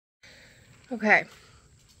Okay,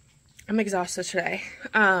 I'm exhausted today.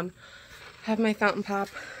 Have my fountain pop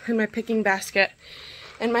and my picking basket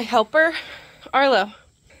and my helper, Arlo.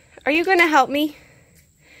 Are you gonna help me?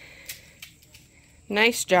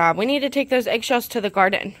 Nice job. We need to take those eggshells to the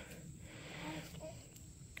garden.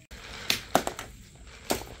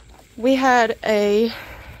 We had a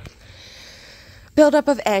buildup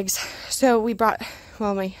of eggs, so we brought,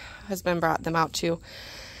 well, my husband brought them out to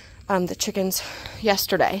the chickens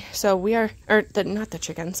yesterday. So we are, not the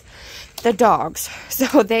chickens, the dogs.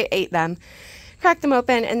 So they ate them, cracked them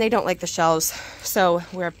open, and they don't like the shells. So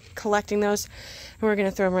we're collecting those, and we're going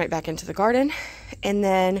to throw them right back into the garden. And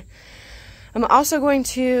then I'm also going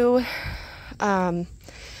to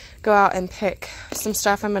go out and pick some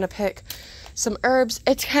stuff. I'm going to pick some herbs.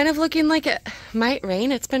 It's kind of looking like it might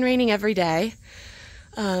rain. It's been raining every day.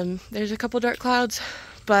 There's a couple dark clouds,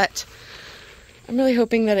 but I'm really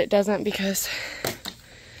hoping that it doesn't because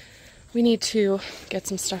we need to get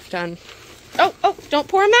some stuff done. Oh, don't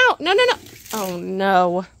pour them out. No. Oh,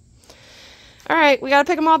 no. All right, we got to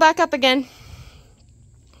pick them all back up again.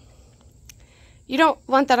 You don't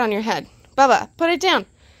want that on your head. Bubba, put it down.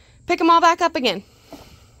 Pick them all back up again.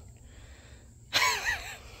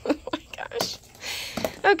 Oh my gosh.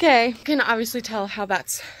 Okay, you can obviously tell how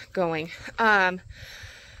that's going. I'm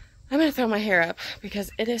going to throw my hair up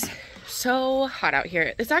because it is so hot out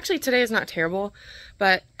here. It's actually, today is not terrible,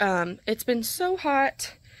 but it's been so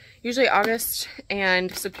hot. Usually August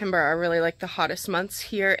and September are really like the hottest months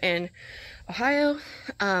here in Ohio,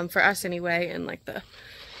 for us anyway, in like the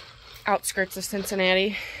outskirts of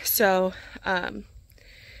Cincinnati. So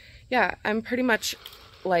yeah, I'm pretty much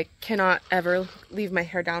like cannot ever leave my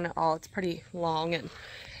hair down at all. It's pretty long and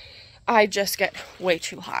I just get way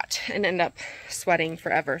too hot and end up sweating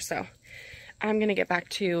forever. So I'm gonna get back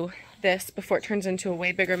to this before it turns into a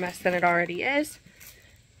way bigger mess than it already is.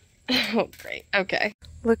 Oh, great. Okay.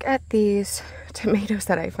 Look at these tomatoes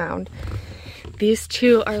that I found. These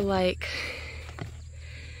two are like,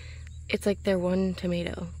 it's like they're one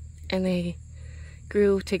tomato and they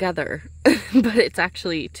grew together, but it's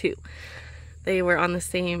actually two. They were on the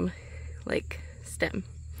same like stem.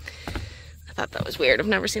 I thought that was weird. I've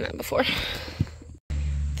never seen that before.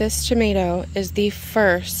 This tomato is the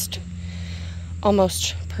first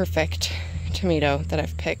almost perfect tomato that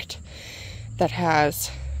I've picked that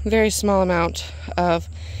has a very small amount of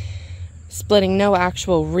splitting, no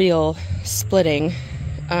actual real splitting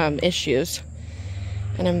issues,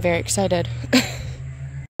 and I'm very excited.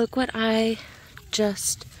 Look what I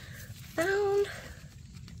just found.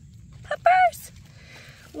 Peppers!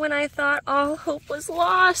 When I thought all hope was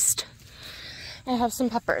lost, I have some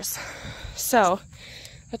peppers. So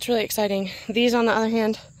that's really exciting. These, on the other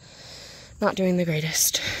hand, not doing the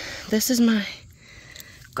greatest. This is my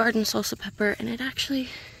garden salsa pepper, and it actually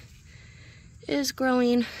is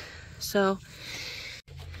growing. So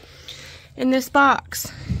in this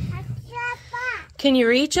box, can you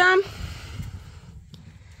reach them?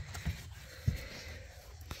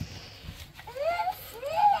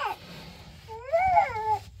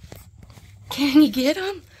 Can you get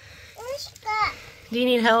them? Do you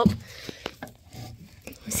need help?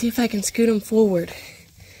 Let's see if I can scoot them forward.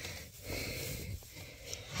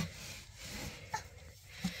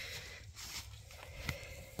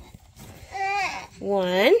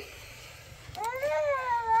 One.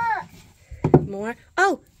 More.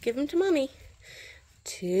 Oh, give them to Mommy.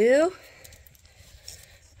 Two.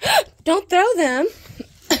 Don't throw them.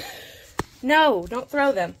 No, don't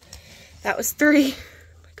throw them. That was three.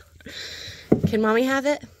 Oh my God. Can Mommy have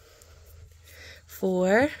it?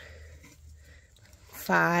 4.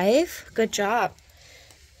 5. Good job.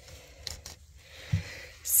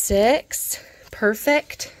 6.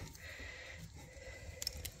 Perfect.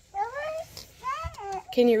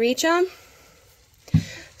 Can you reach them?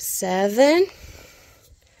 7.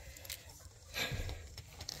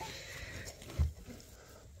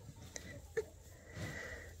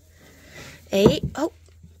 8. Oh.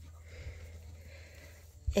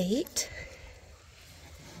 8.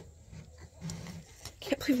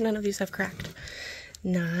 Can't believe none of these have cracked.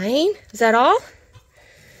 9. Is that all?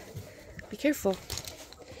 Be careful.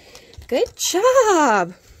 Good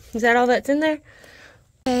job. Is that all that's in there?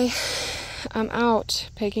 Okay, I'm out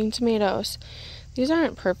picking tomatoes. These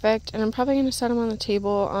aren't perfect, and I'm probably going to set them on the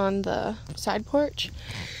table on the side porch.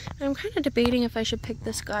 And I'm kind of debating if I should pick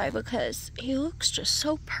this guy because he looks just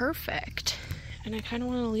so perfect. And I kind of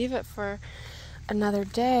want to leave it for another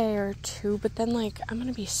day or two, but then like I'm going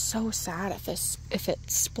to be so sad if it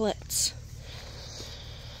splits.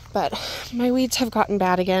 But my weeds have gotten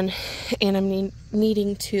bad again, and I'm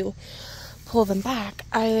needing to pull them back.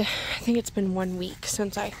 I think it's been 1 week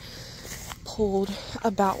since I pulled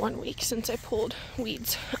about 1 week since I pulled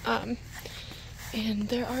weeds. And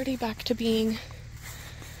they're already back to being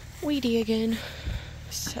weedy again.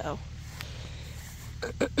 So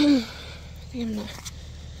I think I'm gonna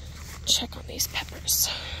check on these peppers.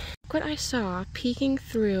 What I saw peeking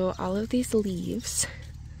through all of these leaves,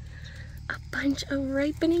 a bunch of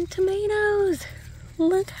ripening tomatoes.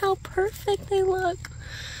 Look how perfect they look.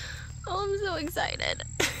 Oh, I'm so excited.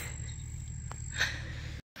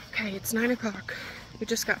 Okay, it's 9 o'clock. We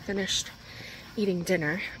just got finished eating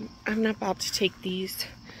dinner. I'm about to take these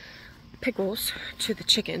pickles to the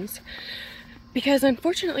chickens because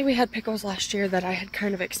unfortunately we had pickles last year that I had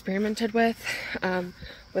kind of experimented with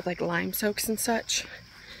like lime soaks and such.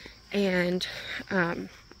 And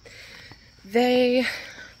the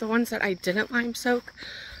ones that I didn't lime soak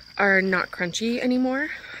are not crunchy anymore,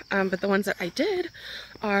 but the ones that I did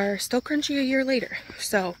are still crunchy a year later.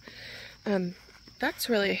 So that's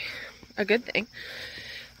really a good thing.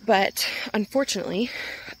 But unfortunately,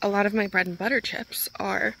 a lot of my bread and butter chips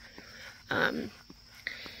are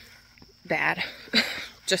bad,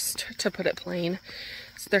 just to put it plain.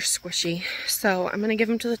 They're squishy, so I'm gonna give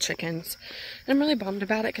them to the chickens. And I'm really bummed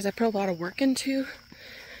about it because I put a lot of work into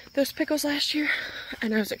those pickles last year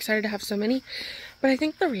and I was excited to have so many. But I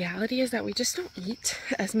think the reality is that we just don't eat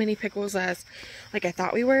as many pickles as like I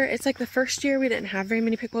thought we were. It's like the first year we didn't have very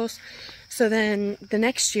many pickles, so then the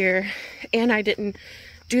next year, and I didn't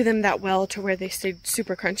do them that well to where they stayed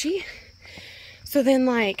super crunchy. So then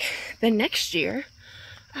like the next year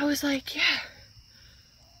I was like, yeah,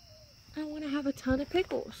 I want to have a ton of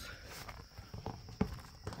pickles.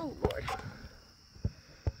 Oh Lord.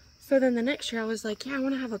 So then the next year I was like, yeah, I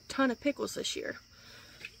want to have a ton of pickles this year.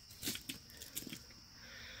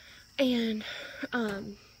 And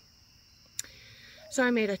so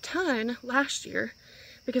I made a ton last year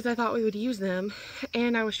because I thought we would use them,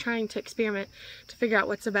 and I was trying to experiment to figure out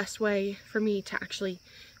what's the best way for me to actually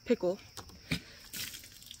pickle.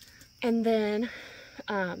 And then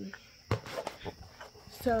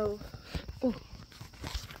ooh,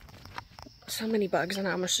 so many bugs, and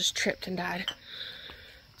I almost just tripped and died.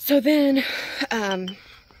 So then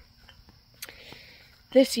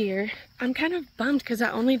this year I'm kind of bummed because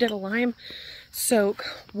I only did a lime soak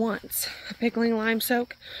once, a pickling lime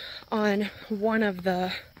soak on one of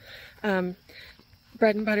the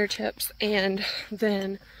bread and butter chips, and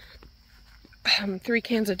then 3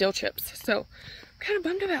 cans of dill chips. So I'm kind of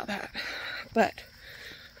bummed about that. But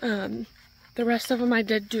the rest of them I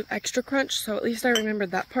did do extra crunch, so at least I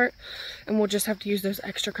remembered that part, and we'll just have to use those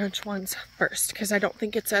extra crunch ones first because I don't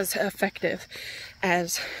think it's as effective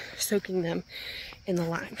as soaking them in the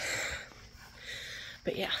lime.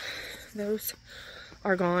 But yeah, those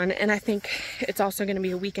are gone, and I think it's also going to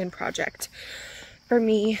be a weekend project for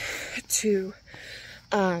me to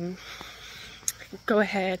go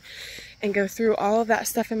ahead and go through all of that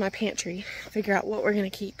stuff in my pantry, figure out what we're going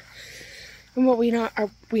to keep and what we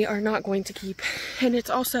are not going to keep. And it's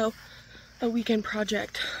also a weekend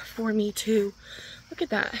project for me to look at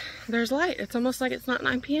that. There's light. It's almost like it's not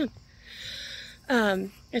 9 p.m.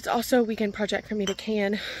 It's also a weekend project for me to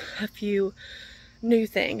can a few new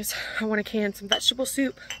things. I want to can some vegetable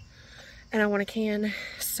soup, and I want to can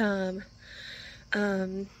some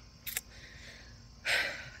I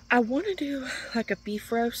want to do like a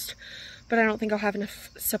beef roast, but I don't think I'll have enough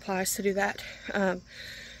supplies to do that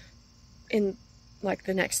in like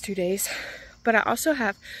the next 2 days. But I also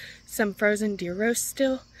have some frozen deer roast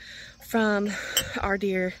still from our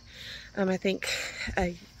deer, I think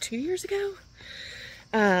 2 years ago.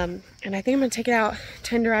 And I think I'm gonna take it out,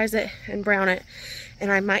 tenderize it, and brown it,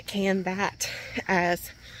 and I might can that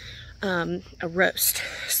as a roast.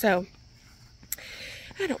 So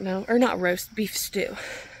I don't know, or not roast, beef stew,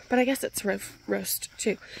 but I guess it's roast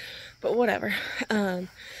too, but whatever.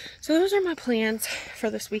 So those are my plans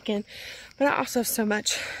for this weekend, but I also have so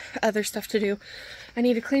much other stuff to do. I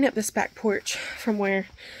need to clean up this back porch from where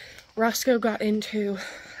Roscoe got into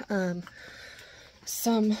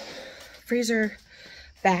some freezer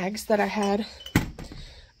bags that I had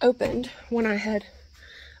opened when I had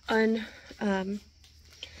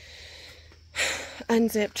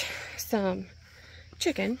unzipped some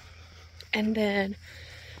chicken, and then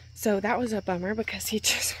so that was a bummer because he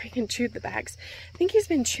just freaking chewed the bags. I think he's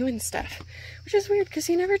been chewing stuff, which is weird because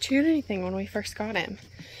he never chewed anything when we first got him.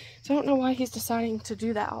 So I don't know why he's deciding to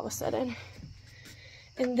do that all of a sudden.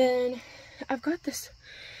 And then I've got this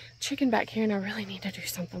chicken back here, and I really need to do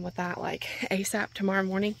something with that like ASAP tomorrow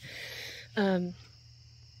morning.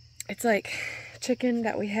 It's like chicken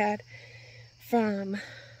that we had from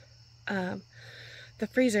the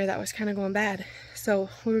freezer that was kind of going bad. So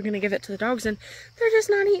we were going to give it to the dogs, and they're just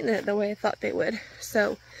not eating it the way I thought they would.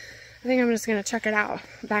 So I think I'm just going to chuck it out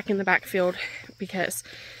back in the backfield because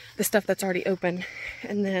the stuff that's already open.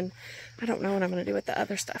 And then I don't know what I'm going to do with the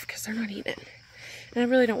other stuff because they're not eating it. And I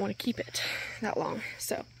really don't want to keep it that long.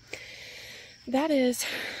 So that is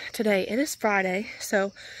today. It is Friday.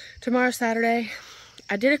 So tomorrow's Saturday.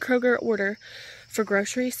 I did a Kroger order for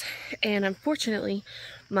groceries, and unfortunately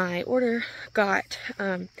my order got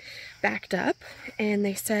backed up, and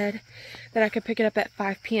they said that I could pick it up at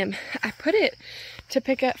 5 p.m. I put it to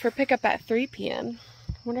pickup at 3 p.m.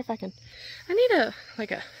 I wonder if I can. I need a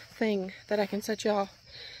thing that I can set y'all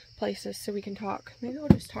places so we can talk. Maybe we'll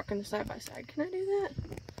just talk on the side by side. Can I do that?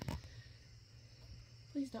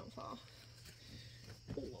 Please don't fall.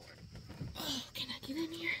 Oh Lord. Oh, can I get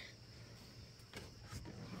in here?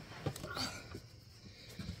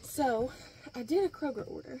 So, I did a Kroger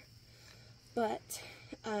order, but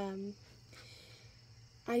I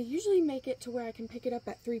usually make it to where I can pick it up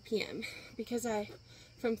at 3 p.m. because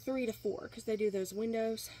from 3 to 4, because they do those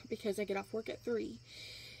windows, because I get off work at 3.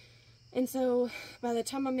 And so, by the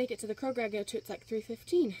time I make it to the Kroger I go to, it's like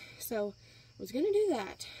 3:15. So, I was going to do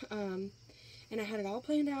that. And I had it all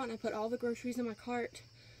planned out, and I put all the groceries in my cart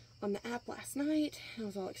on the app last night. I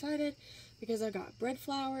was all excited because I got bread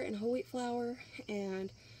flour and whole wheat flour,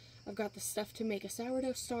 and I've got the stuff to make a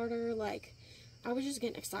sourdough starter. Like, I was just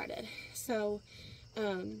getting excited. So,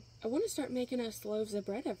 I want to start making us loaves of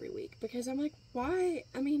bread every week because I'm like, why?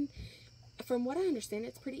 I mean, from what I understand,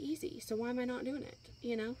 it's pretty easy. So why am I not doing it?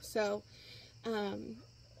 You know? So,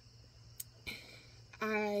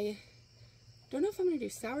 I don't know if I'm going to do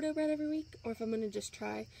sourdough bread every week or if I'm going to just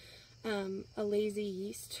try a lazy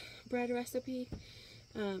yeast bread recipe.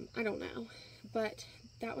 I don't know. But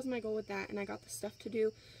that was my goal with that, and I got the stuff to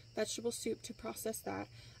do vegetable soup to process that.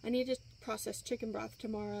 I need to process chicken broth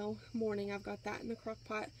tomorrow morning. I've got that in the crock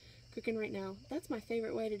pot cooking right now. That's my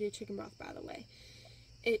favorite way to do chicken broth, by the way.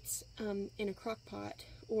 It's in a crock pot,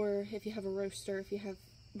 or if you have a roaster, if you have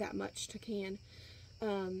that much to can.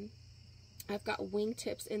 I've got wing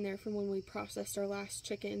tips in there from when we processed our last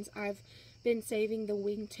chickens. I've been saving the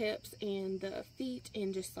wing tips and the feet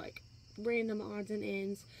and just like random odds and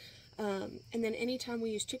ends. And then anytime we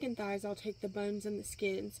use chicken thighs, I'll take the bones and the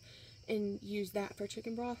skins and use that for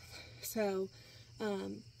chicken broth. So,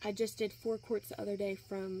 I just did 4 quarts the other day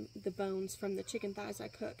from the bones from the chicken thighs I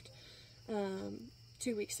cooked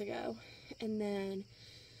 2 weeks ago. And then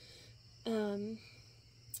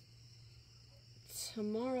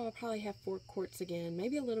tomorrow I'll probably have 4 quarts again,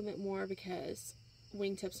 maybe a little bit more because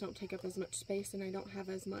wingtips don't take up as much space and I don't have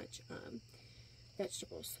as much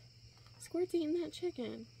vegetables. Squirt's eating that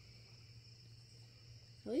chicken.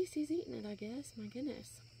 At least he's eating it, I guess. My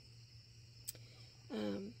goodness.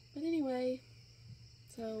 But anyway,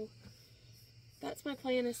 so that's my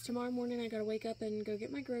plan. Is tomorrow morning I gotta wake up and go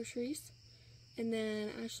get my groceries, and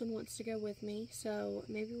then Ashlyn wants to go with me, so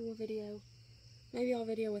maybe I'll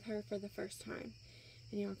video with her for the first time,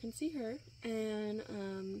 and y'all can see her.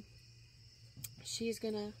 And she's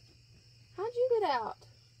gonna. How'd you get out?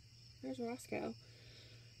 There's Roscoe.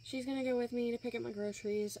 She's going to go with me to pick up my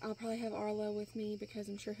groceries. I'll probably have Arlo with me because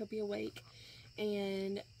I'm sure he'll be awake.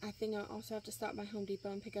 And I think I'll also have to stop by Home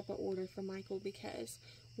Depot and pick up an order for Michael because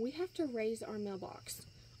we have to raise our mailbox.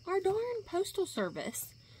 Our darn postal service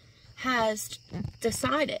has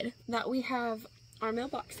decided that our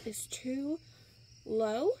mailbox is too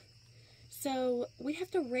low. So we have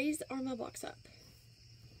to raise our mailbox up.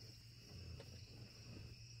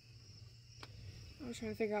 I was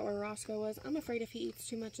trying to figure out where Roscoe was. I'm afraid if he eats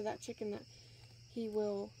too much of that chicken that he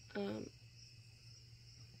will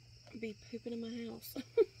be pooping in my house.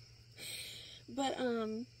 But,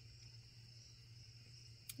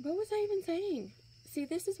 what was I even saying? See,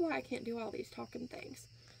 this is why I can't do all these talking things.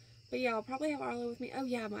 But yeah, I'll probably have Arlo with me. Oh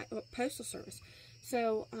yeah, my postal service.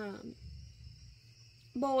 So,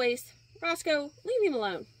 boys, Roscoe, leave him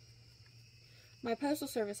alone. My postal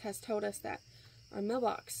service has told us that our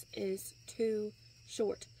mailbox is too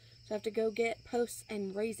short. So I have to go get posts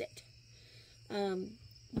and raise it.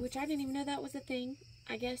 Which I didn't even know that was a thing.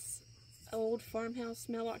 I guess old farmhouse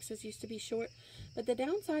mailboxes used to be short. But the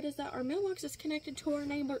downside is that our mailbox is connected to our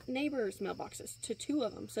neighbor's mailboxes, to 2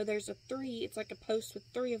 of them. So there's it's like a post with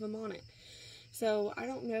 3 of them on it. So I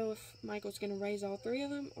don't know if Michael's going to raise all 3 of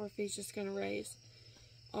them or if he's just going to raise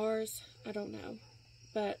ours. I don't know.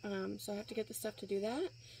 But, so I have to get the stuff to do that.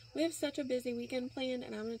 We have such a busy weekend planned,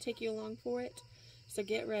 and I'm going to take you along for it. So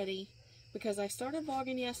get ready, because I started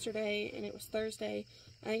vlogging yesterday, and it was Thursday.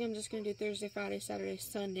 I think I'm just going to do Thursday, Friday, Saturday,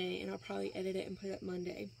 Sunday, and I'll probably edit it and put it up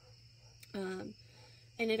Monday.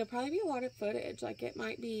 and it'll probably be a lot of footage. Like, it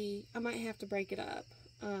might be, I might have to break it up.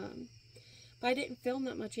 But I didn't film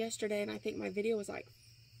that much yesterday, and I think my video was like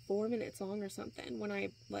 4 minutes long or something when I,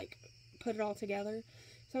 like, put it all together.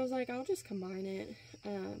 So I was like, I'll just combine it.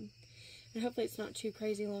 And hopefully it's not too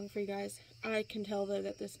crazy long for you guys. I can tell, though,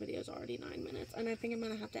 that this video is already 9 minutes. And I think I'm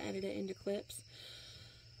going to have to edit it into clips.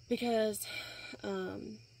 Because,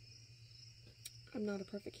 I'm not a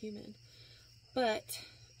perfect human. But,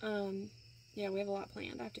 yeah, we have a lot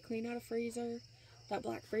planned. I have to clean out a freezer. That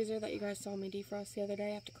black freezer that you guys saw me defrost the other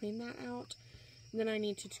day. I have to clean that out. And then I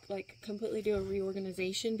need to, like, completely do a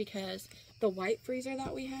reorganization because the white freezer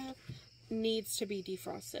that we have needs to be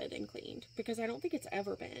defrosted and cleaned. Because I don't think it's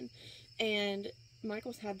ever been. And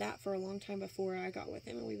Michael's had that for a long time before I got with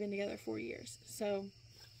him. And we've been together 4 years. So,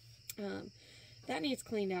 that needs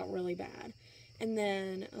cleaned out really bad. And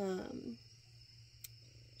then,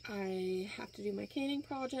 I have to do my canning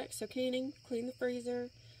project. So canning, clean the freezer,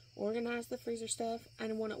 organize the freezer stuff.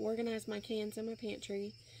 I want to organize my cans in my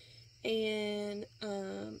pantry. And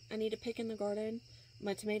I need to pick in the garden.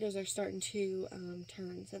 My tomatoes are starting to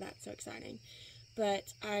turn, so that's so exciting.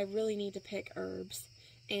 But I really need to pick herbs.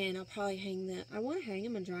 And I'll probably hang them. I want to hang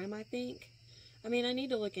them and dry them, I think. I mean, I need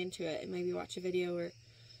to look into it and maybe watch a video or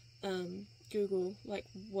Google, like,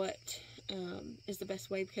 what is the best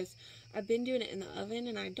way, because I've been doing it in the oven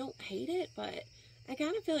and I don't hate it, but I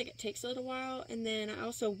kind of feel like it takes a little while. And then I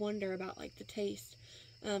also wonder about, like, the taste,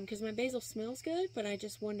 because my basil smells good, but I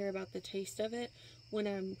just wonder about the taste of it when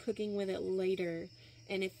I'm cooking with it later,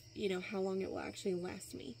 and if, you know, how long it will actually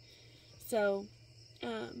last me. So,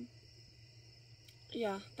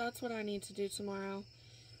 yeah, that's what I need to do tomorrow.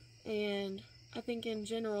 And I think in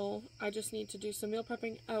general, I just need to do some meal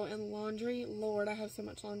prepping. Oh, and laundry. Lord, I have so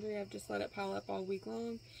much laundry. I've just let it pile up all week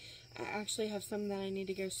long. I actually have some that I need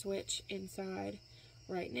to go switch inside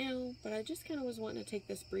right now. But I just kind of was wanting to take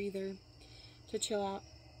this breather to chill out.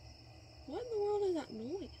 What in the world is that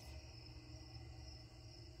noise?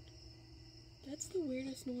 That's the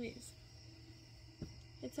weirdest noise.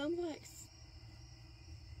 It sounds like,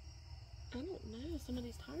 I don't know,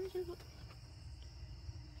 somebody's tires are...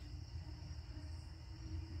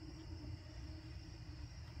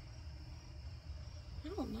 I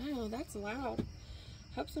don't know, that's loud.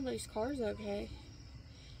 Hope somebody's car's okay.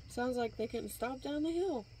 Sounds like they couldn't stop down the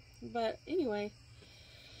hill. But anyway,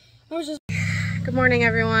 I was just... Good morning,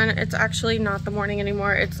 everyone. It's actually not the morning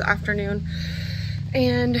anymore. It's the afternoon.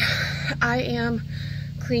 And I am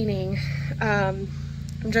cleaning. I'm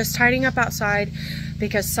just tidying up outside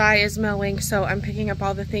because Sai is mowing. So I'm picking up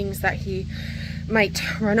all the things that he might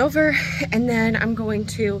run over. And then I'm going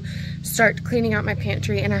to start cleaning out my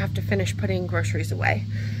pantry, and I have to finish putting groceries away.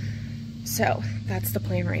 So that's the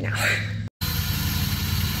plan right now.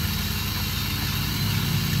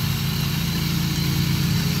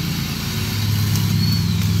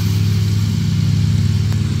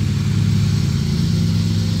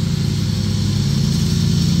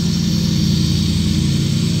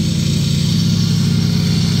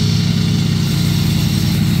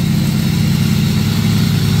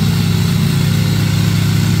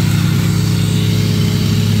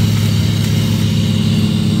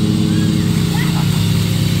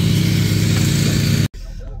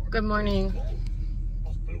 Good morning.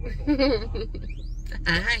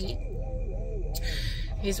 Hi.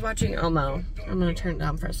 He's watching Elmo. I'm gonna turn it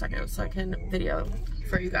down for a second so I can video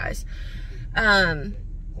for you guys. Okay,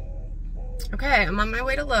 I'm on my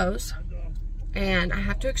way to Lowe's, and I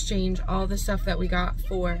have to exchange all the stuff that we got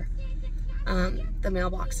for the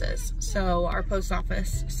mailboxes. So our post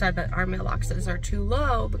office said that our mailboxes are too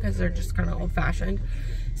low because they're just kind of old-fashioned.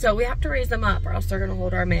 So we have to raise them up or else they're gonna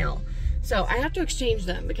hold our mail. So I have to exchange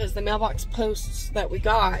them because the mailbox posts that we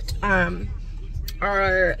got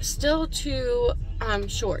are still too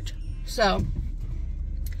short. So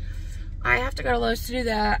I have to go to Lowe's to do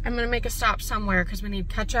that. I'm going to make a stop somewhere because we need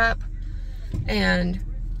ketchup. And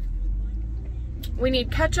we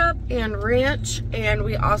need ketchup and ranch. And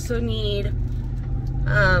we also need,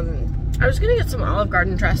 I was going to get some Olive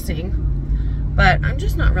Garden dressing, but I'm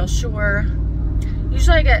just not real sure.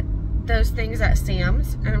 Usually I get those things at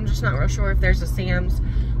Sam's, and I'm just not real sure if there's a Sam's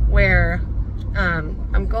where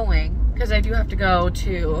I'm going, because I do have to go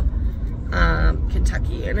to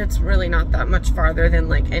Kentucky, and it's really not that much farther than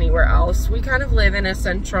like anywhere else. We kind of live in a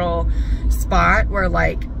central spot where,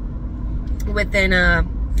 like, within a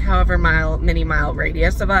however many mile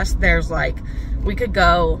radius of us, there's like, we could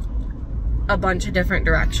go a bunch of different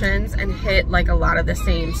directions and hit like a lot of the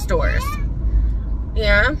same stores.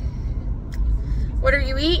 Yeah? What are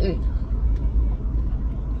you eating?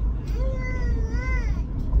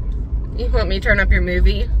 You want me to turn up your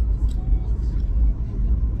movie?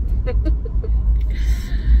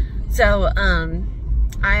 So,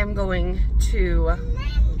 I am going to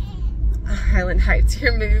Highland Heights,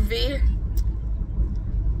 your movie.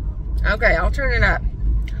 Okay, I'll turn it up.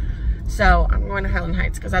 So I'm going to Highland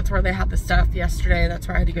Heights because that's where they had the stuff yesterday. That's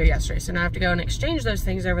where I had to go yesterday. So now I have to go and exchange those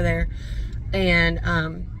things over there. And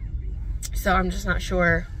so I'm just not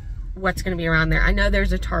sure what's going to be around there. I know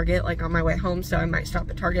there's a Target like on my way home, so I might stop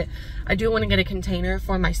at Target. I do want to get a container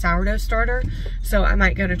for my sourdough starter, so I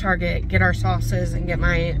might go to Target, get our sauces, and get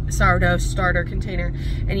my sourdough starter container.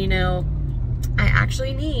 And you know, I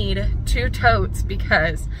actually need 2 totes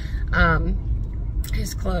because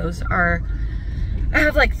his clothes are, I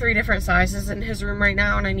have like 3 different sizes in his room right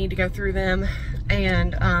now, and I need to go through them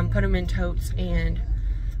and put them in totes and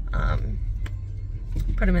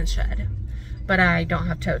put them in the shed. But I don't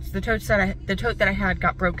have totes. The tote that I had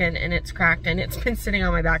got broken and it's cracked, and it's been sitting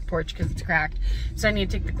on my back porch because it's cracked. So I need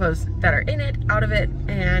to take the clothes that are in it out of it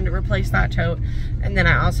and replace that tote. And then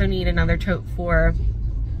I also need another tote for,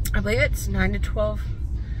 I believe it's 9 to 12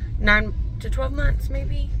 months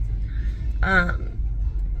maybe.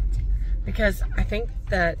 Because I think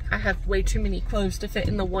that I have way too many clothes to fit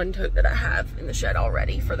in the 1 tote that I have in the shed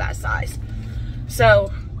already for that size.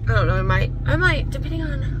 So I don't know, I might, depending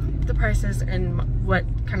on the prices and what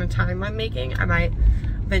kind of time I'm making, I might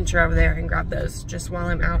venture over there and grab those just while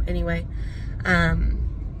I'm out anyway. And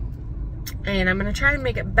I'm gonna try and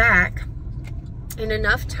make it back in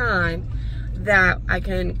enough time that I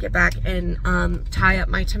can get back and tie up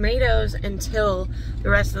my tomatoes until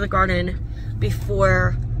the rest of the garden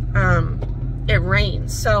before it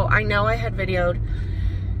rains. So I know I had videoed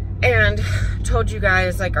and told you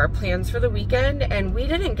guys like our plans for the weekend, and we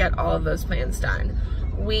didn't get all of those plans done.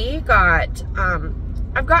 We got,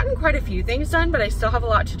 I've gotten quite a few things done, but I still have a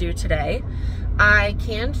lot to do today. I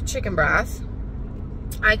canned chicken breast.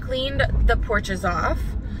 I cleaned the porches off.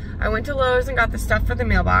 I went to Lowe's and got the stuff for the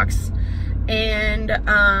mailbox, and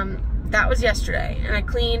that was yesterday. And I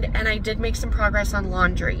cleaned, and I did make some progress on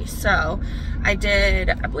laundry. So I did,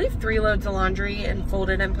 I believe, 3 loads of laundry and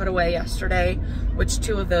folded and put away yesterday, which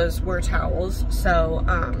 2 of those were towels. So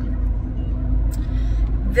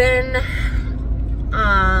then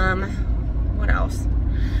what else?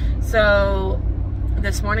 So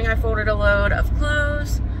this morning I folded a load of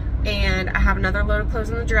clothes, and I have another load of clothes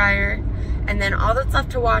in the dryer, and then all that's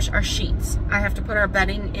left to wash are sheets. I have to put our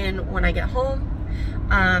bedding in when I get home.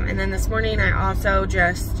 And then this morning I also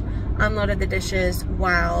just unloaded the dishes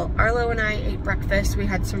while Arlo and I ate breakfast. We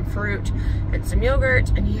had some fruit and some yogurt,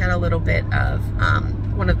 and he had a little bit of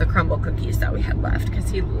one of the crumble cookies that we had left because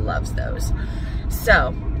he loves those.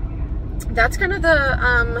 So that's kind of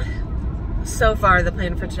the so far the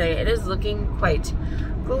plan for today. It is looking quite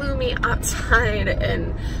gloomy outside,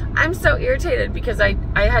 and I'm so irritated because I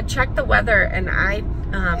had checked the weather, and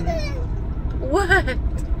what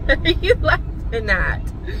are you laughing at?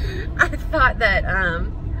 I thought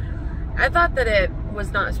that it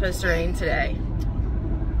was not supposed to rain today.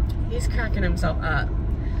 He's cracking himself up.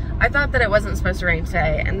 I thought that it wasn't supposed to rain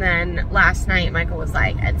today, and then last night Michael was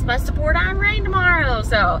like, it's supposed to pour down rain tomorrow.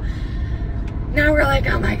 So now we're like,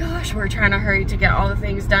 oh my gosh, we're trying to hurry to get all the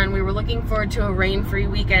things done. We were looking forward to a rain-free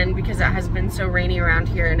weekend because it has been so rainy around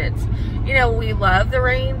here, and it's, you know, we love the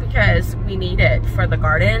rain because we need it for the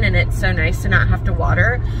garden, and it's so nice to not have to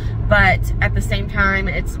water. But at the same time,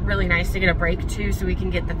 it's really nice to get a break too, so we can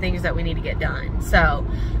get the things that we need to get done. So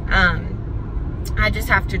I just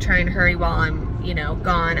have to try and hurry while I'm, you know,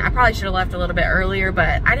 gone. I probably should have left a little bit earlier,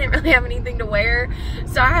 but I didn't really have anything to wear.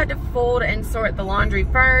 So I had to fold and sort the laundry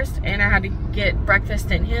first, and I had to get breakfast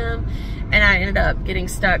in him. And I ended up getting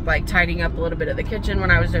stuck like tidying up a little bit of the kitchen when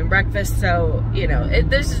I was doing breakfast. So, you know,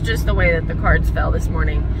 this is just the way that the cards fell this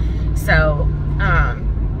morning. So,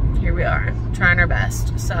 here we are, trying our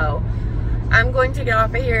best. So I'm going to get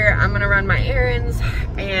off of here. I'm gonna run my errands,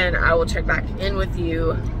 and I will check back in with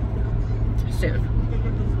you soon.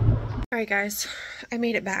 All right, guys, I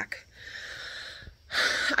made it back.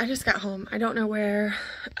 I just got home. I don't know where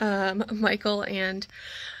Michael and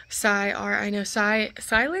Sai are. I know Sai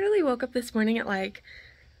literally woke up this morning at like,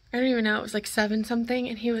 I don't even know, it was like 7 something,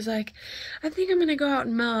 and he was like, I think I'm gonna go out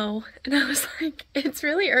and mow. And I was like, it's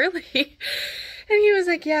really early. And he was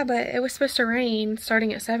like, yeah, but it was supposed to rain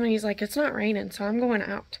starting at 7. He's like, it's not raining, so I'm going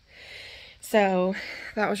out. So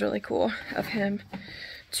that was really cool of him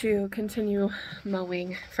to continue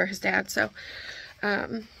mowing for his dad. So, I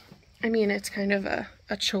mean, it's kind of a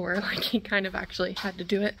chore. Like, he kind of actually had to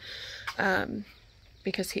do it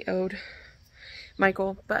because he owed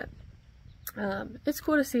Michael. But it's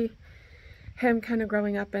cool to see him kind of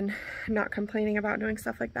growing up and not complaining about doing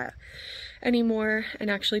stuff like that anymore and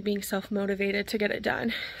actually being self-motivated to get it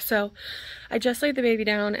done. So I just laid the baby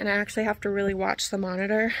down, and I actually have to really watch the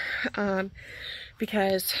monitor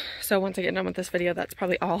because, so once I get done with this video, that's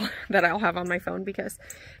probably all that I'll have on my phone, because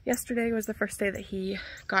yesterday was the first day that he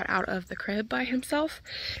got out of the crib by himself,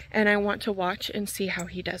 and I want to watch and see how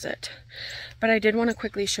he does it. But I did want to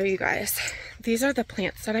quickly show you guys. These are the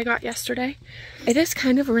plants that I got yesterday. It is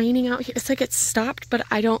kind of raining out here. It's like it's stopped, but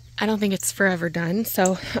I don't think it's forever done.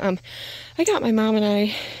 So I got my mom and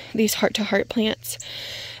I these heart-to-heart plants,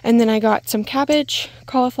 and then I got some cabbage,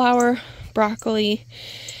 cauliflower, broccoli,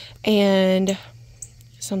 and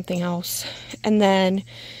something else. And then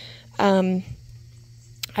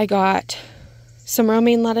I got some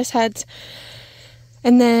romaine lettuce heads,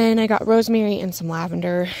 and then I got rosemary and some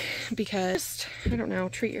lavender, because I don't know,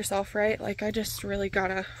 treat yourself, right? Like, I just really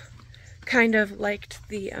kind of liked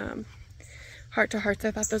the heart-to-hearts.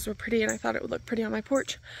 I thought those were pretty, and I thought it would look pretty on my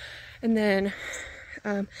porch. And then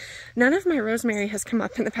none of my rosemary has come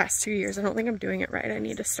up in the past 2 years. I don't think I'm doing it right. I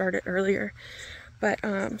need to start it earlier. But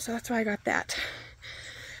so that's why I got that.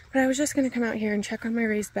 But I was just going to come out here and check on my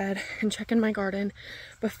raised bed and check in my garden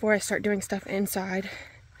before I start doing stuff inside.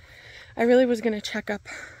 I really was going to check up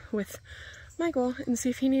with Michael and see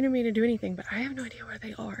if he needed me to do anything, but I have no idea where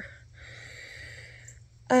they are.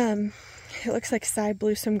 It looks like Cy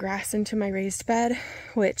blew some grass into my raised bed,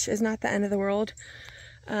 which is not the end of the world.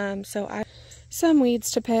 So I have some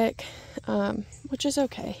weeds to pick, which is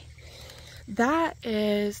okay.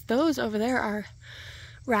 Those over there are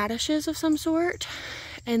radishes of some sort.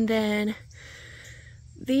 And then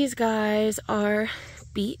these guys are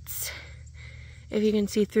beets, if you can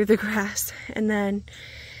see through the grass. And then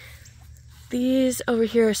these over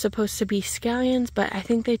here are supposed to be scallions, but I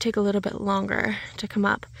think they take a little bit longer to come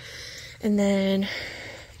up. And then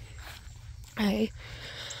I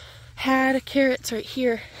had carrots right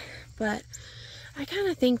here, but I kind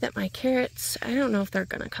of think that my carrots, I don't know if they're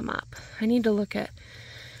gonna come up. I need to look at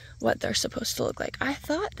what they're supposed to look like. I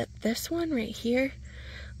thought that this one right here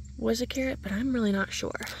was a carrot, but I'm really not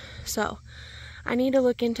sure. So I need to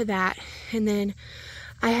look into that. And then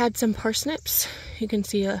I had some parsnips. You can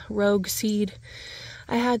see a rogue seed.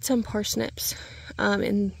 I had some parsnips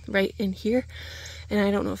right in here, and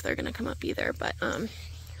I don't know if they're gonna come up either, but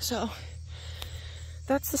so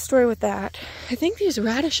that's the story with that. I think these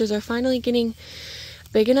radishes are finally getting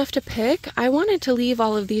big enough to pick. I wanted to leave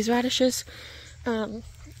all of these radishes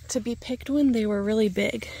to be picked when they were really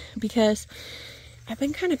big, because I've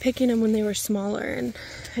been kind of picking them when they were smaller, and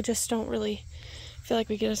I just don't really feel like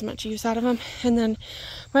we get as much use out of them. And then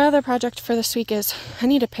my other project for this week is I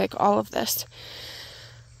need to pick all of this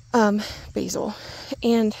basil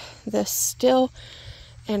and this dill,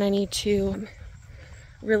 and I need to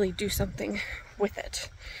really do something with it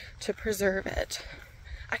to preserve it.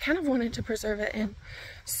 I kind of wanted to preserve it in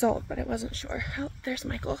salt, but I wasn't sure. Oh, there's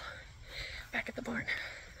Michael back at the barn.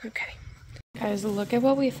 Okay. Guys, look at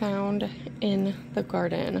what we found in the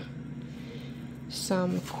garden.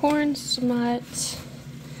 Some corn smut,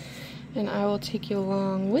 and I will take you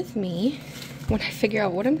along with me when I figure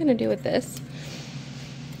out what I'm gonna do with this.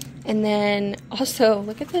 And then also,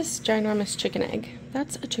 look at this ginormous chicken egg.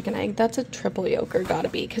 That's a chicken egg. That's a triple yolker, gotta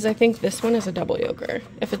be, because I think this one is a double yolker.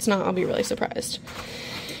 If it's not, I'll be really surprised.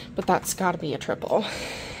 But that's gotta be a triple.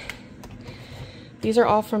 These are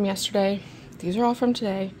all from yesterday. These are all from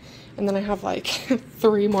today. And then I have like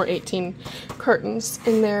 3 more 18 cartons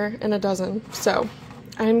in there and a dozen. So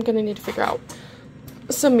I'm gonna need to figure out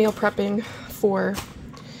some meal prepping for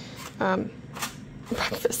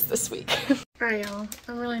breakfast this week. Alright, y'all,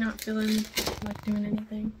 I'm really not feeling like doing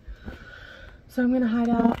anything. So I'm gonna hide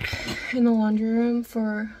out in the laundry room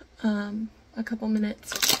for a couple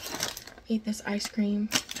minutes, eat this ice cream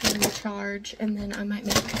to recharge, and then I might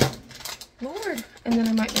make a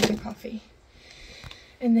coffee.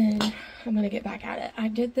 And then I'm gonna get back at it. I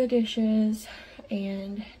did the dishes,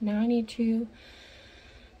 and now I need to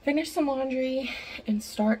finish some laundry and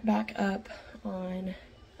start back up on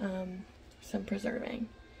some preserving.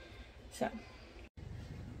 So,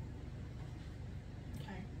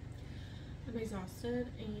 okay, I'm exhausted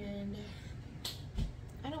and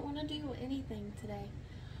I don't want to do anything today,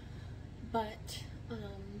 but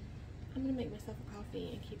I'm gonna make myself a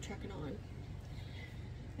coffee and keep trucking on.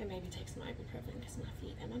 And maybe take some ibuprofen because my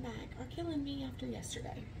feet and my back are killing me after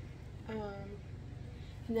yesterday. And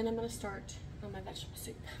then I'm going to start on my vegetable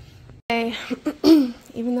soup. Okay,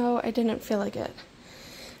 even though I didn't feel like it,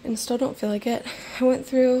 and still don't feel like it, I went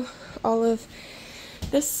through all of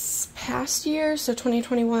this past year, so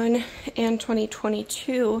 2021 and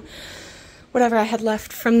 2022, whatever I had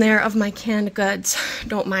left from there of my canned goods.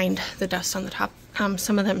 Don't mind the dust on the top.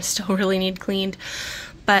 Some of them still really need cleaned,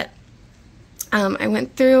 but I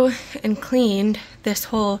went through and cleaned this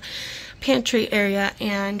whole pantry area,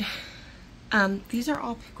 and these are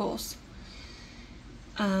all pickles.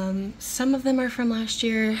 Some of them are from last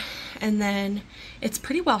year, and then it's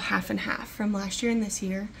pretty well half and half from last year and this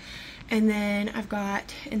year. And then I've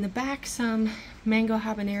got in the back some mango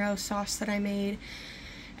habanero sauce that I made,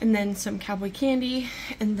 and then some cowboy candy,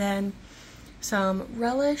 and then some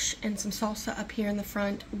relish and some salsa up here in the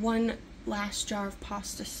front, one last jar of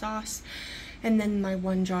pasta sauce, and then my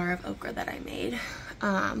one jar of okra that I made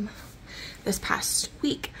this past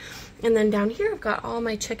week. And then down here I've got all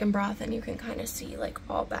my chicken broth, and you can kind of see like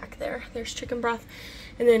all back there, there's chicken broth.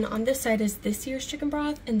 And then on this side is this year's chicken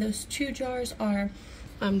broth, and those 2 jars are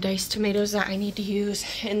diced tomatoes that I need to use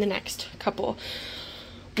in the next couple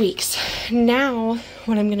weeks. Now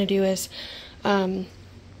what I'm gonna do is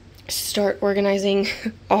start organizing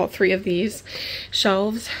all 3 of these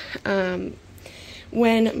shelves.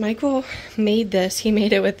 When Michael made this, he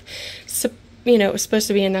made it with, you know, it was supposed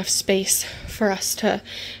to be enough space for us to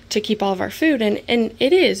keep all of our food, and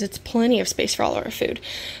it's plenty of space for all of our food,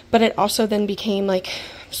 but it also then became like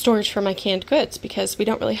storage for my canned goods, because we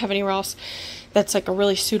don't really have anywhere else that's like a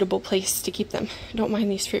really suitable place to keep them. Don't mind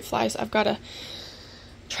these fruit flies. I've got to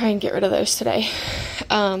try and get rid of those today.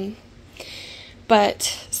 But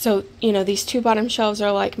so, you know, these 2 bottom shelves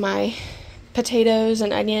are like my potatoes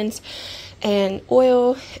and onions and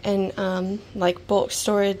oil and like bulk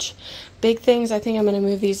storage. Big things, I think I'm going to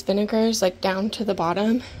move these vinegars like down to the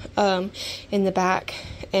bottom in the back.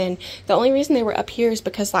 And the only reason they were up here is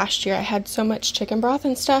because last year I had so much chicken broth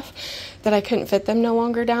and stuff that I couldn't fit them no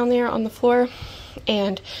longer down there on the floor.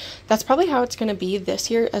 And that's probably how it's going to be this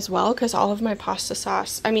year as well, because all of my pasta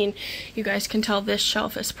sauce, I mean, you guys can tell this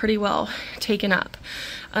shelf is pretty well taken up.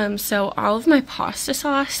 So all of my pasta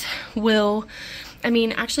sauce will, I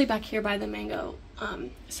mean, actually back here by the mango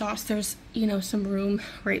sauce, there's, you know, some room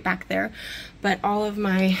right back there, but all of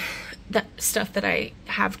my stuff that I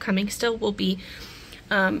have coming still will be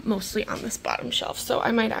mostly on this bottom shelf. So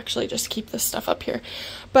I might actually just keep this stuff up here,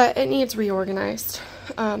 but it needs reorganized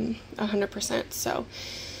 100%. So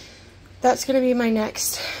that's going to be my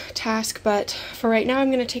next task, but for right now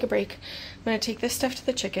I'm going to take a break. I'm going to take this stuff to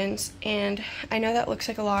the chickens, and I know that looks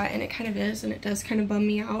like a lot, and it kind of is, and it does kind of bum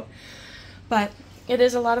me out, but it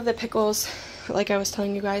is a lot of the pickles, like I was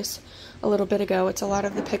telling you guys a little bit ago. It's a lot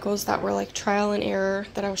of the pickles that were like trial and error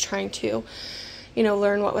that I was trying to, you know,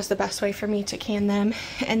 learn what was the best way for me to can them.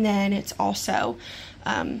 And then it's also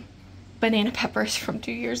banana peppers from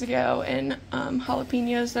 2 years ago, and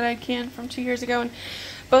jalapenos that I canned from 2 years ago, and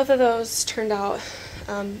both of those turned out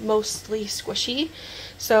mostly squishy,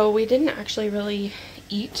 so we didn't actually really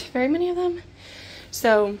eat very many of them.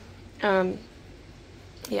 So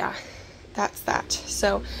yeah, that's that.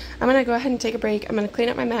 So I'm gonna go ahead and take a break. I'm gonna clean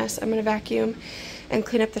up my mess. I'm gonna vacuum and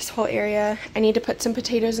clean up this whole area. I need to put some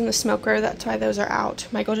potatoes in the smoker. That's why those are out.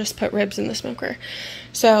 Michael just put ribs in the smoker.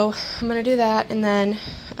 So I'm gonna do that, and then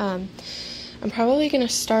I'm probably gonna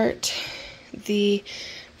start the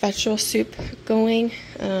vegetable soup going.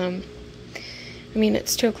 I mean,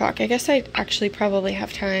 it's 2 o'clock. I guess I actually probably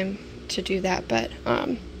have time to do that, but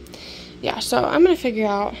yeah, so I'm gonna figure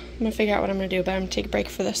out what I'm gonna do, but I'm gonna take a break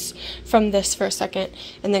from this for a second,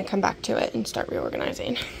 and then come back to it and start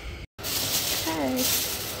reorganizing. Okay.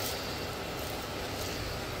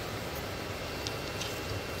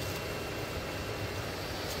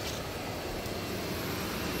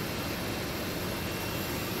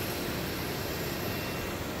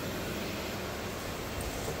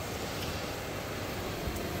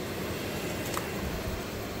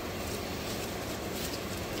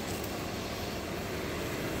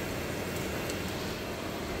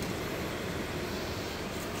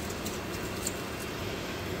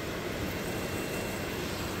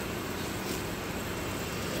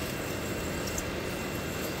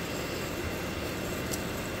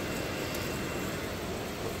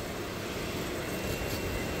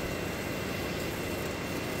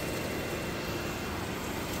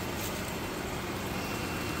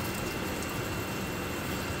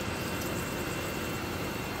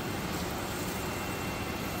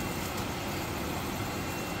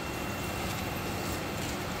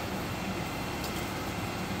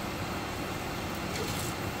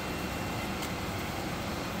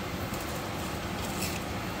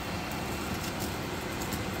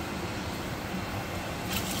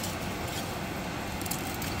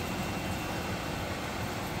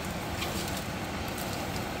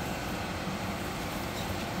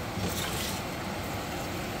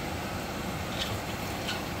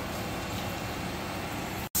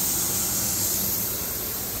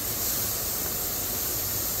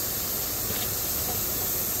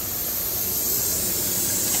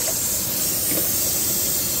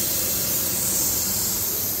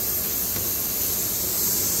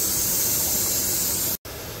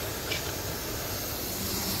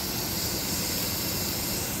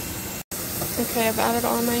 Okay, I've added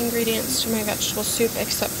all my ingredients to my vegetable soup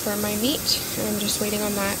except for my meat, and I'm just waiting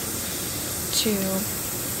on that to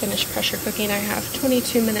finish pressure cooking. I have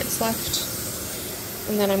 22 minutes left,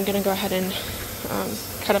 and then I'm gonna go ahead and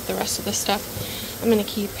cut up the rest of the stuff. I'm gonna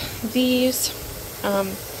keep these, and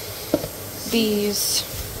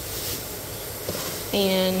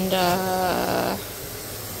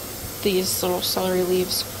these little celery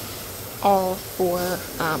leaves, all for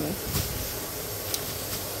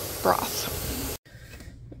broth.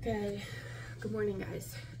 Okay, good morning,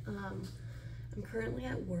 guys. I'm currently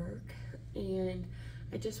at work, and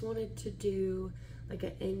I just wanted to do like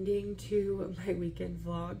an ending to my weekend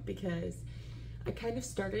vlog, because I kind of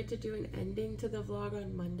started to do an ending to the vlog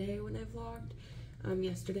on Monday when I vlogged,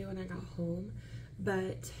 yesterday when I got home,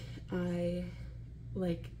 but I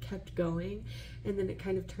like kept going, and then it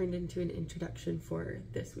kind of turned into an introduction for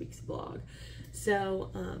this week's vlog. So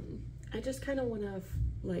I just kind of want to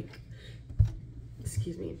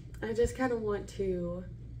I just kind of want to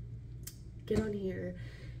get on here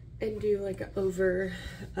and do like an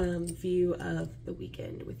overview of the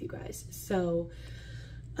weekend with you guys. So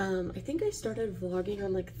I think I started vlogging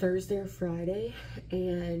on like Thursday or Friday,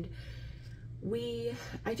 and I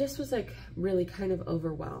just was like really kind of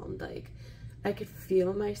overwhelmed. Like I could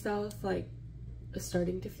feel myself like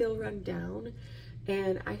starting to feel run down,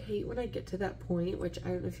 and I hate when I get to that point, which I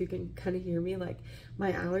don't know if you can kind of hear me, like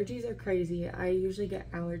my allergies are crazy. I usually get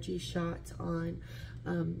allergy shots on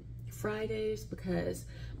Fridays because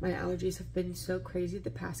my allergies have been so crazy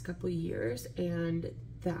the past couple years, and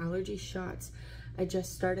the allergy shots, I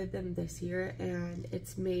just started them this year, and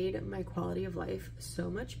it's made my quality of life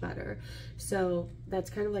so much better. So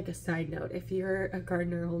that's kind of like a side note. If you're a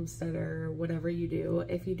gardener, homesteader, or whatever you do,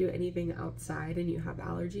 if you do anything outside and you have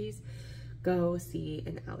allergies, go see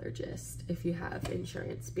an allergist if you have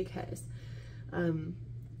insurance, because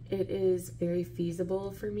it is very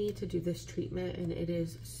feasible for me to do this treatment, and it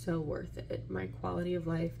is so worth it. My quality of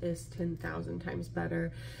life is 10,000 times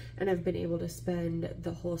better, and I've been able to spend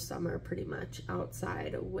the whole summer pretty much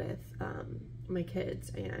outside with my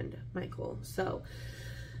kids and Michael. So,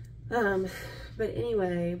 but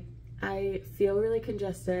anyway, I feel really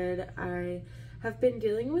congested. I have been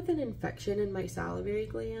dealing with an infection in my salivary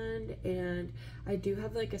gland, and I do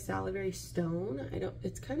have like a salivary stone.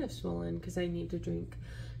 It's kind of swollen because I need to drink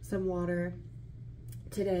some water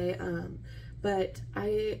today, but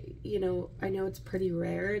I know it's pretty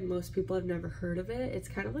rare, and most people have never heard of it. It's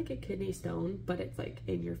kind of like a kidney stone, but it's like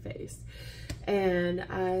in your face. And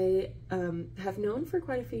I have known for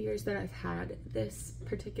quite a few years that I've had this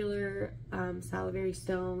particular salivary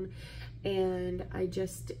stone, and I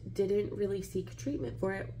just didn't really seek treatment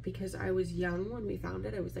for it because I was young when we found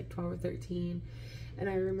it. I was like 12 or 13, and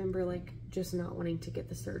I remember like just not wanting to get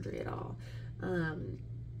the surgery at all,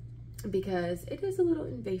 because it is a little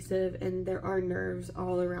invasive, and there are nerves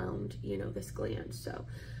all around, this gland. So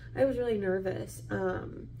I was really nervous.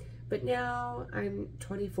 But now I'm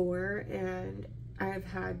 24, and I've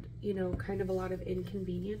had, kind of a lot of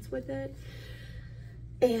inconvenience with it.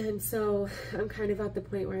 And so I'm kind of at the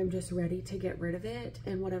point where I'm just ready to get rid of it,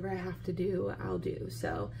 and whatever I have to do, I'll do.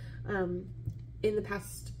 So in the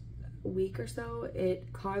past week or so,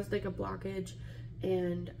 it caused like a blockage,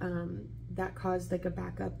 and that caused like a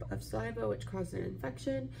backup of saliva, which caused an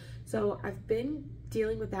infection. So I've been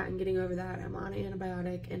dealing with that and getting over that. I'm on an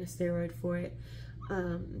antibiotic and a steroid for it.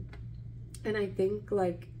 And I think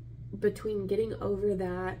like between getting over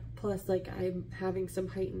that, plus like I'm having some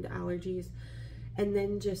heightened allergies, and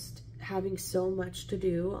then just having so much to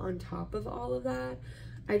do on top of all of that,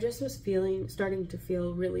 I just was starting to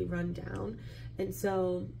feel really run down. And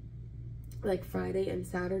so like Friday and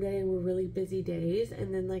Saturday were really busy days,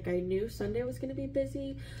 and then like I knew Sunday was gonna be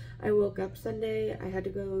busy. I woke up Sunday, I had to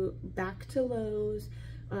go back to Lowe's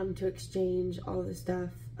to exchange all the stuff,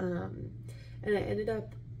 and I ended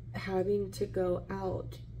up having to go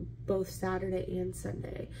out both Saturday and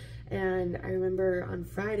Sunday. And I remember on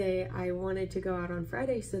Friday, I wanted to go out on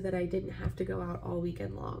Friday so that I didn't have to go out all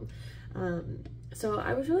weekend long. So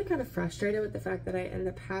I was really kind of frustrated with the fact that I ended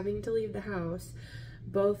up having to leave the house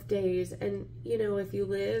both days. And if you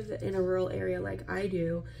live in a rural area like I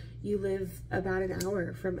do, you live about an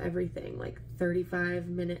hour from everything, like 35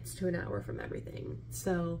 minutes to an hour from everything.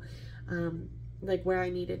 So like where I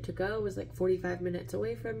needed to go was like 45 minutes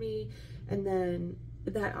away from me, and then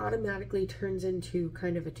that automatically turns into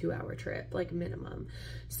kind of a 2-hour trip, like minimum.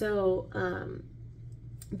 So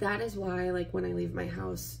that is why like when I leave my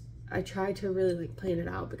house, I try to really like plan it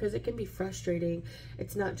out because it can be frustrating.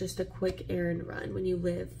 It's not just a quick errand run when you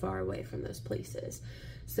live far away from those places.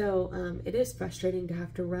 So it is frustrating to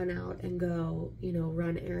have to run out and go, you know,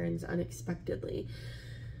 run errands unexpectedly.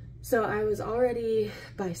 So I was already,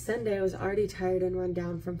 by Sunday, I was already tired and run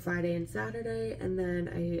down from Friday and Saturday, and then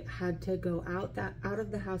I had to go out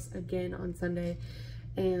of the house again on Sunday,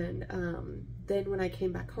 and then when I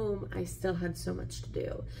came back home, I still had so much to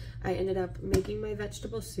do. I ended up making my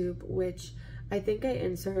vegetable soup, which I think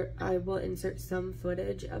I will insert some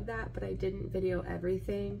footage of that, but I didn't video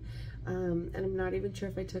everything, and I'm not even sure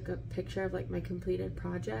if I took a picture of like my completed,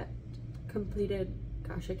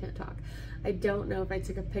 gosh, I can't talk. I don't know if I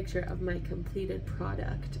took a picture of my completed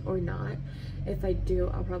product or not. If I do,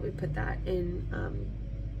 I'll probably put that in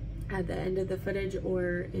at the end of the footage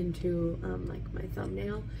or into like my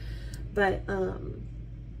thumbnail. But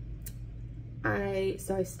I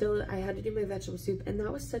had to do my vegetable soup, and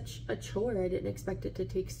that was such a chore. I didn't expect it to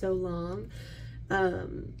take so long.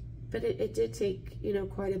 But it did take, you know,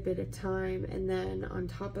 quite a bit of time. And then on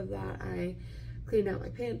top of that, I cleaned out my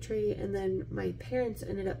pantry, and then my parents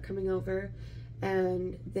ended up coming over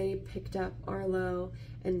and they picked up Arlo,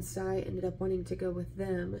 and Sai ended up wanting to go with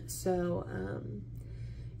them. So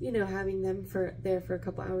you know, having them there for a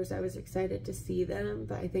couple hours, I was excited to see them.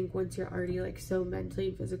 But I think once you're already like so mentally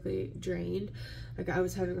and physically drained, like I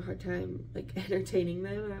was having a hard time like entertaining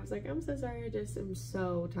them, and I was like, I'm so sorry, I just am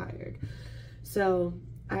so tired. So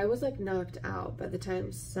I was like knocked out by the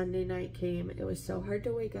time Sunday night came. It was so hard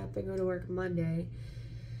to wake up and go to work Monday.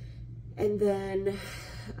 And then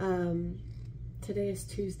today is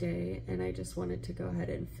Tuesday, and I just wanted to go ahead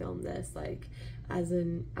and film this like as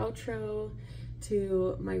an outro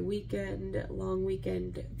to my long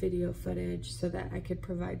weekend video footage so that I could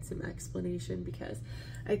provide some explanation, because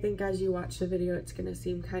I think as you watch the video, it's gonna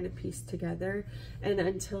seem kind of pieced together. And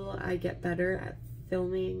until I get better at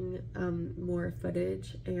filming more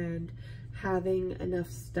footage and having enough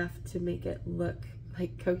stuff to make it look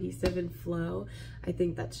like cohesive and flow, I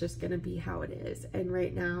think that's just gonna be how it is. And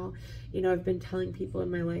right now, you know, I've been telling people in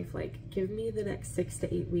my life, like, give me the next 6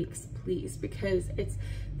 to 8 weeks, please, because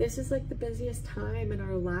this is like the busiest time in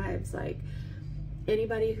our lives. Like,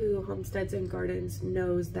 anybody who homesteads and gardens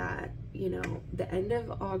knows that, you know, the end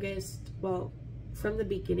of August, well, from the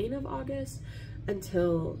beginning of August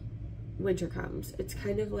until winter comes, it's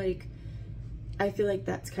kind of like, I feel like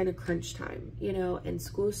that's kind of crunch time, you know, and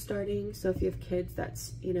school's starting. So if you have kids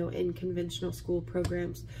that's, you know, in conventional school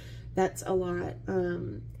programs, that's a lot.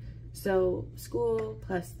 So school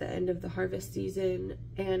plus the end of the harvest season,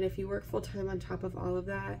 and if you work full-time on top of all of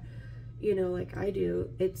that, you know, like I do,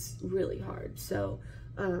 it's really hard. So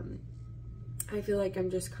I feel like I'm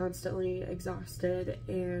just constantly exhausted,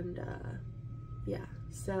 and yeah,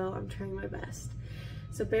 so I'm trying my best.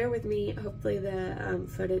 So bear with me. Hopefully the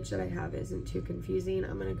footage that I have isn't too confusing.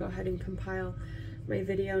 I'm gonna go ahead and compile my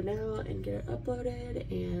video now and get it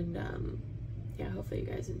uploaded, and yeah, hopefully you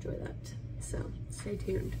guys enjoy that. So stay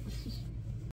tuned.